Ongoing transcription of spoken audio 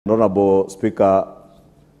Honorable Speaker,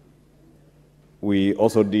 we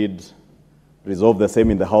also did resolve the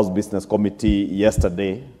same in the House Business Committee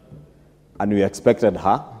yesterday, and we expected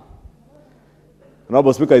her.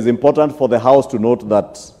 Honorable Speaker, it's important for the House to note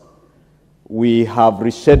that we have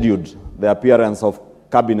rescheduled the appearance of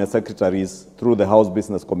Cabinet Secretaries through the House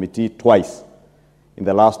Business Committee twice in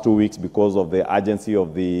the last 2 weeks because of the urgency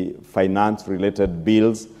of the finance-related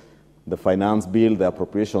bills, the Finance Bill, the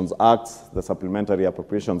Appropriations Act, the Supplementary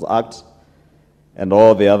Appropriations Act, and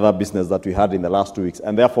all the other business that we had in the last 2 weeks.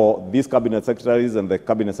 And therefore, these Cabinet Secretaries and the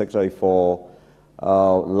Cabinet Secretary for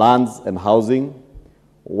Lands and Housing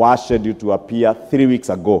were scheduled to appear 3 weeks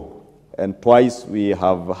ago. And twice we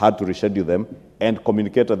have had to reschedule them and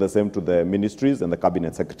communicated the same to the ministries and the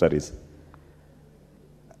Cabinet Secretaries.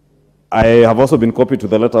 I have also been copied to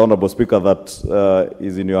the letter, Honorable Speaker, that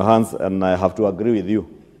is in your hands, and I have to agree with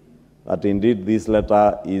you that indeed this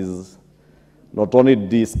letter is not only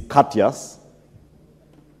discourteous,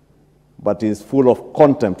 but is full of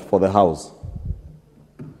contempt for the House.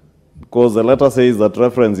 Because the letter says that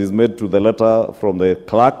reference is made to the letter from the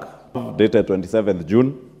clerk dated 27th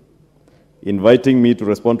June, inviting me to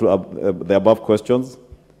respond to the above questions.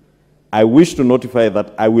 I wish to notify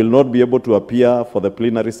that I will not be able to appear for the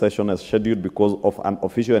plenary session as scheduled because of an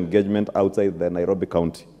official engagement outside the Nairobi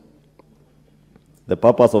County. The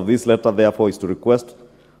purpose of this letter, therefore, is to request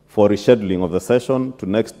for rescheduling of the session to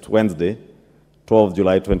next Wednesday, 12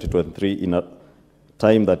 July 2023, in a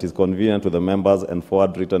time that is convenient to the members, and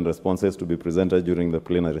forward written responses to be presented during the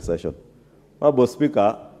plenary session. Honorable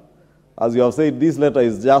Speaker, as you have said, this letter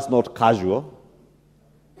is just not casual,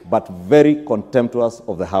 but very contemptuous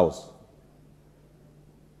of the House.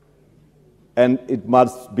 And it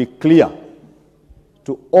must be clear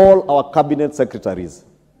to all our Cabinet Secretaries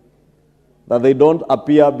that they don't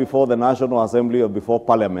appear before the National Assembly or before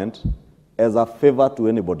Parliament as a favor to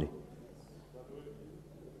anybody.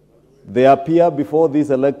 They appear before these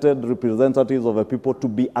elected representatives of the people to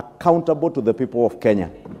be accountable to the people of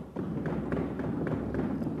Kenya.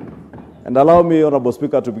 And allow me, Honorable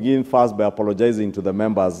Speaker, to begin first by apologizing to the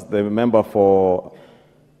members. The member for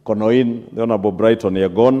Konoin, the Honorable Brighton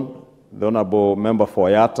Yegon, the Honorable Member for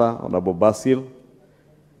Yata, Honorable Basil,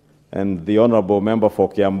 and the Honorable Member for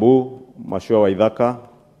Kiambu, Mashua Waithaka,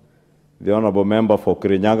 the Honorable Member for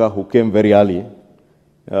Kirinyaga, who came very early,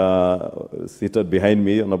 seated behind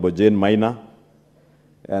me, Honorable Jane Maina,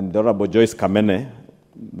 and the Honorable Joyce Kamene,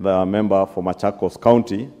 the member for Machakos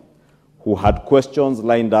County, who had questions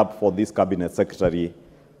lined up for this Cabinet Secretary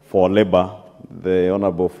for Labor, the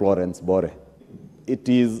Honorable Florence Bore. It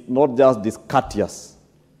is not just discourteous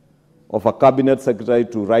of a Cabinet Secretary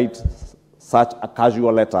to write such a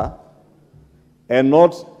casual letter, and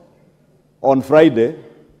not on Friday,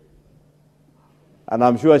 and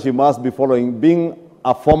I'm sure she must be following, being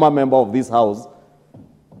a former member of this House,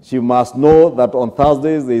 she must know that on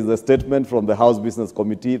Thursdays there is a statement from the House Business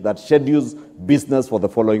Committee that schedules business for the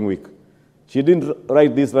following week. She didn't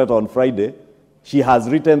write this letter on Friday. She has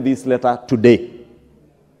written this letter today.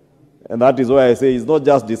 And that is why I say it's not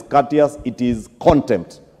just discourteous, it is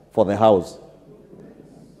contempt for the House.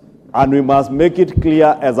 And we must make it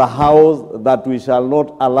clear as a House that we shall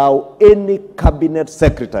not allow any Cabinet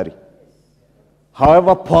Secretary,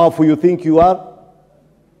 however powerful you think you are,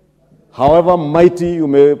 however mighty you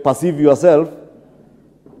may perceive yourself,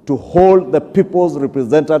 to hold the people's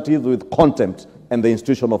representatives with contempt and the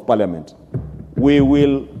institution of Parliament. We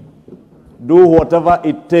will do whatever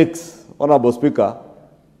it takes, Honorable Speaker,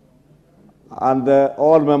 and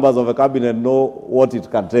all members of the Cabinet know what it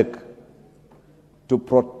can take to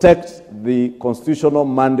protect the constitutional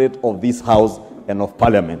mandate of this House and of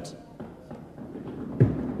Parliament.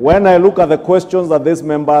 When I look at the questions that these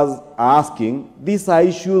members are asking, these are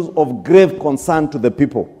issues of grave concern to the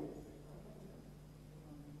people.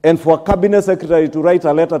 And for a Cabinet Secretary to write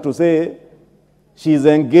a letter to say she is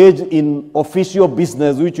engaged in official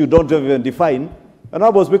business which you don't even define.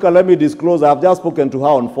 Honorable Speaker, let me disclose, I have just spoken to her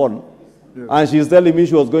on phone, and she's telling me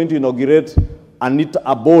she was going to inaugurate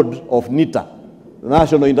a board of NITA,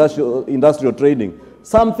 National Industrial Training,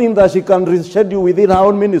 something that she can reschedule within her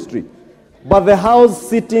own ministry. But the House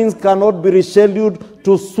sittings cannot be rescheduled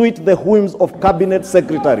to suit the whims of Cabinet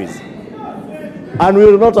Secretaries. And we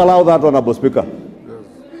will not allow that, Honorable Speaker.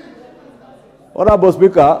 Honorable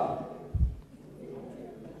Speaker,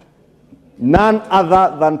 none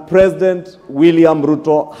other than President William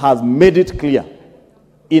Ruto has made it clear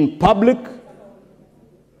in public,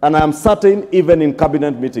 and I am certain even in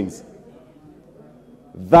Cabinet meetings,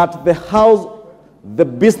 that the House, the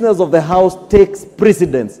business of the House takes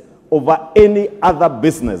precedence over any other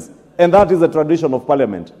business. And that is the tradition of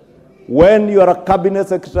Parliament. When you are a cabinet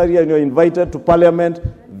secretary and you're invited to parliament,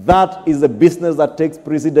 that is a business that takes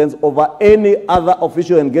precedence over any other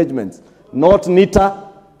official engagements. Not NITA,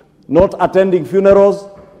 not attending funerals,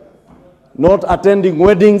 not attending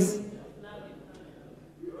weddings.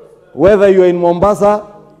 Whether you're in Mombasa,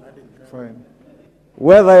 fine.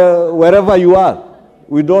 Wherever you are,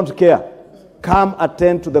 we don't care. Come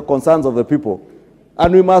attend to the concerns of the people.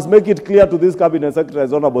 And we must make it clear to this cabinet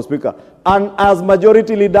secretary, Honorable Speaker. And as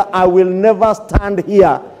majority leader, I will never stand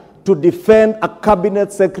here to defend a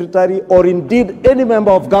cabinet secretary or indeed any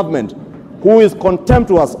member of government who is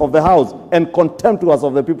contemptuous of the House and contemptuous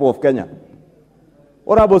of the people of Kenya.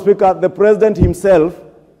 Honorable Speaker, the President himself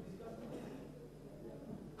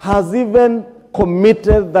has even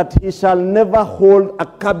committed that he shall never hold a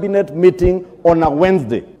cabinet meeting on a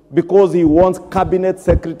Wednesday because he wants cabinet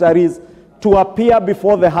secretaries to appear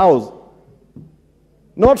before the House,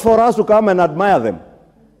 not for us to come and admire them,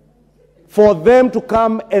 for them to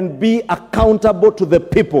come and be accountable to the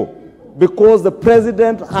people, because the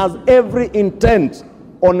President has every intent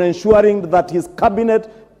on ensuring that his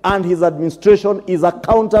cabinet and his administration is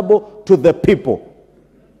accountable to the people.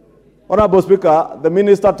 Honorable Speaker, the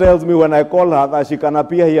minister tells me when I call her that she can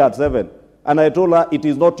appear here at 7. And I told her it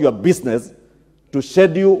is not your business to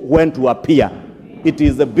schedule when to appear. It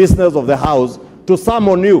is the business of the House to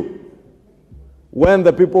summon you when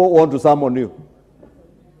the people want to summon you.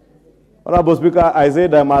 Honorable Speaker, I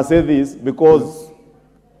said I must say this because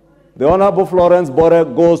the Honorable Florence Bore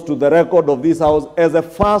goes to the record of this House as the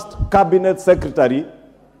first cabinet secretary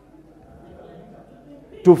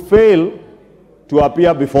to fail to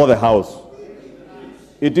appear before the House.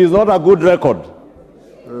 It is not a good record,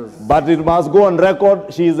 but it must go on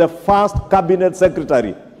record. She is the first cabinet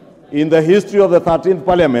secretary in the history of the 13th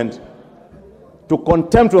Parliament to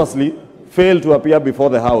contemptuously fail to appear before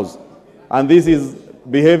the House. And this is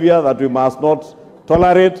behavior that we must not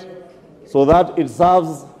tolerate, so that it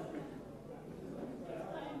serves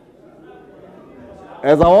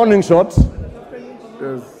as a warning shot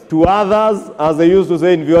to others, as they used to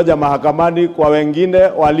say in Vioja Mahakamani, kwa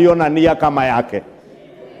wengine walio na nia kama yake.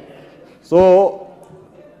 So,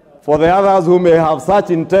 for the others who may have such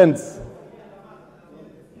intents,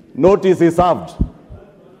 notice is served.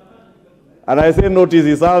 And I say notice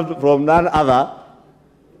is served from none other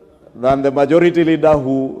than the majority leader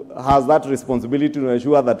who has that responsibility to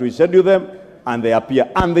ensure that we schedule them and they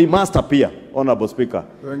appear. And they must appear, Honorable Speaker.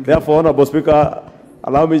 Therefore, Honorable Speaker,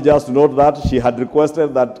 allow me just to note that she had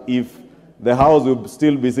requested that if the House will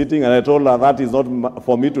still be sitting, and I told her that is not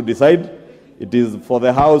for me to decide. It is for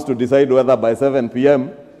the House to decide whether by 7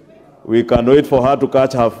 p.m. we can wait for her to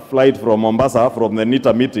catch her flight from Mombasa, from the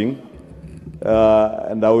NITA meeting.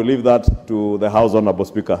 And I will leave that to the House, Honorable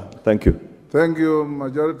Speaker. Thank you. Thank you,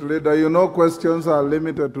 Majority Leader. You know, questions are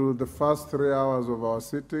limited to the first 3 hours of our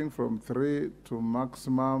sitting, from 3 to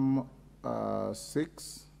maximum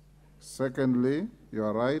 6. Secondly, you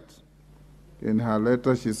are right. In her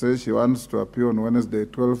letter, she says she wants to appear on Wednesday,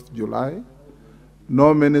 12th July.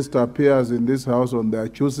 No minister appears in this House on their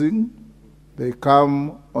choosing. They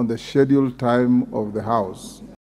come on the scheduled time of the House.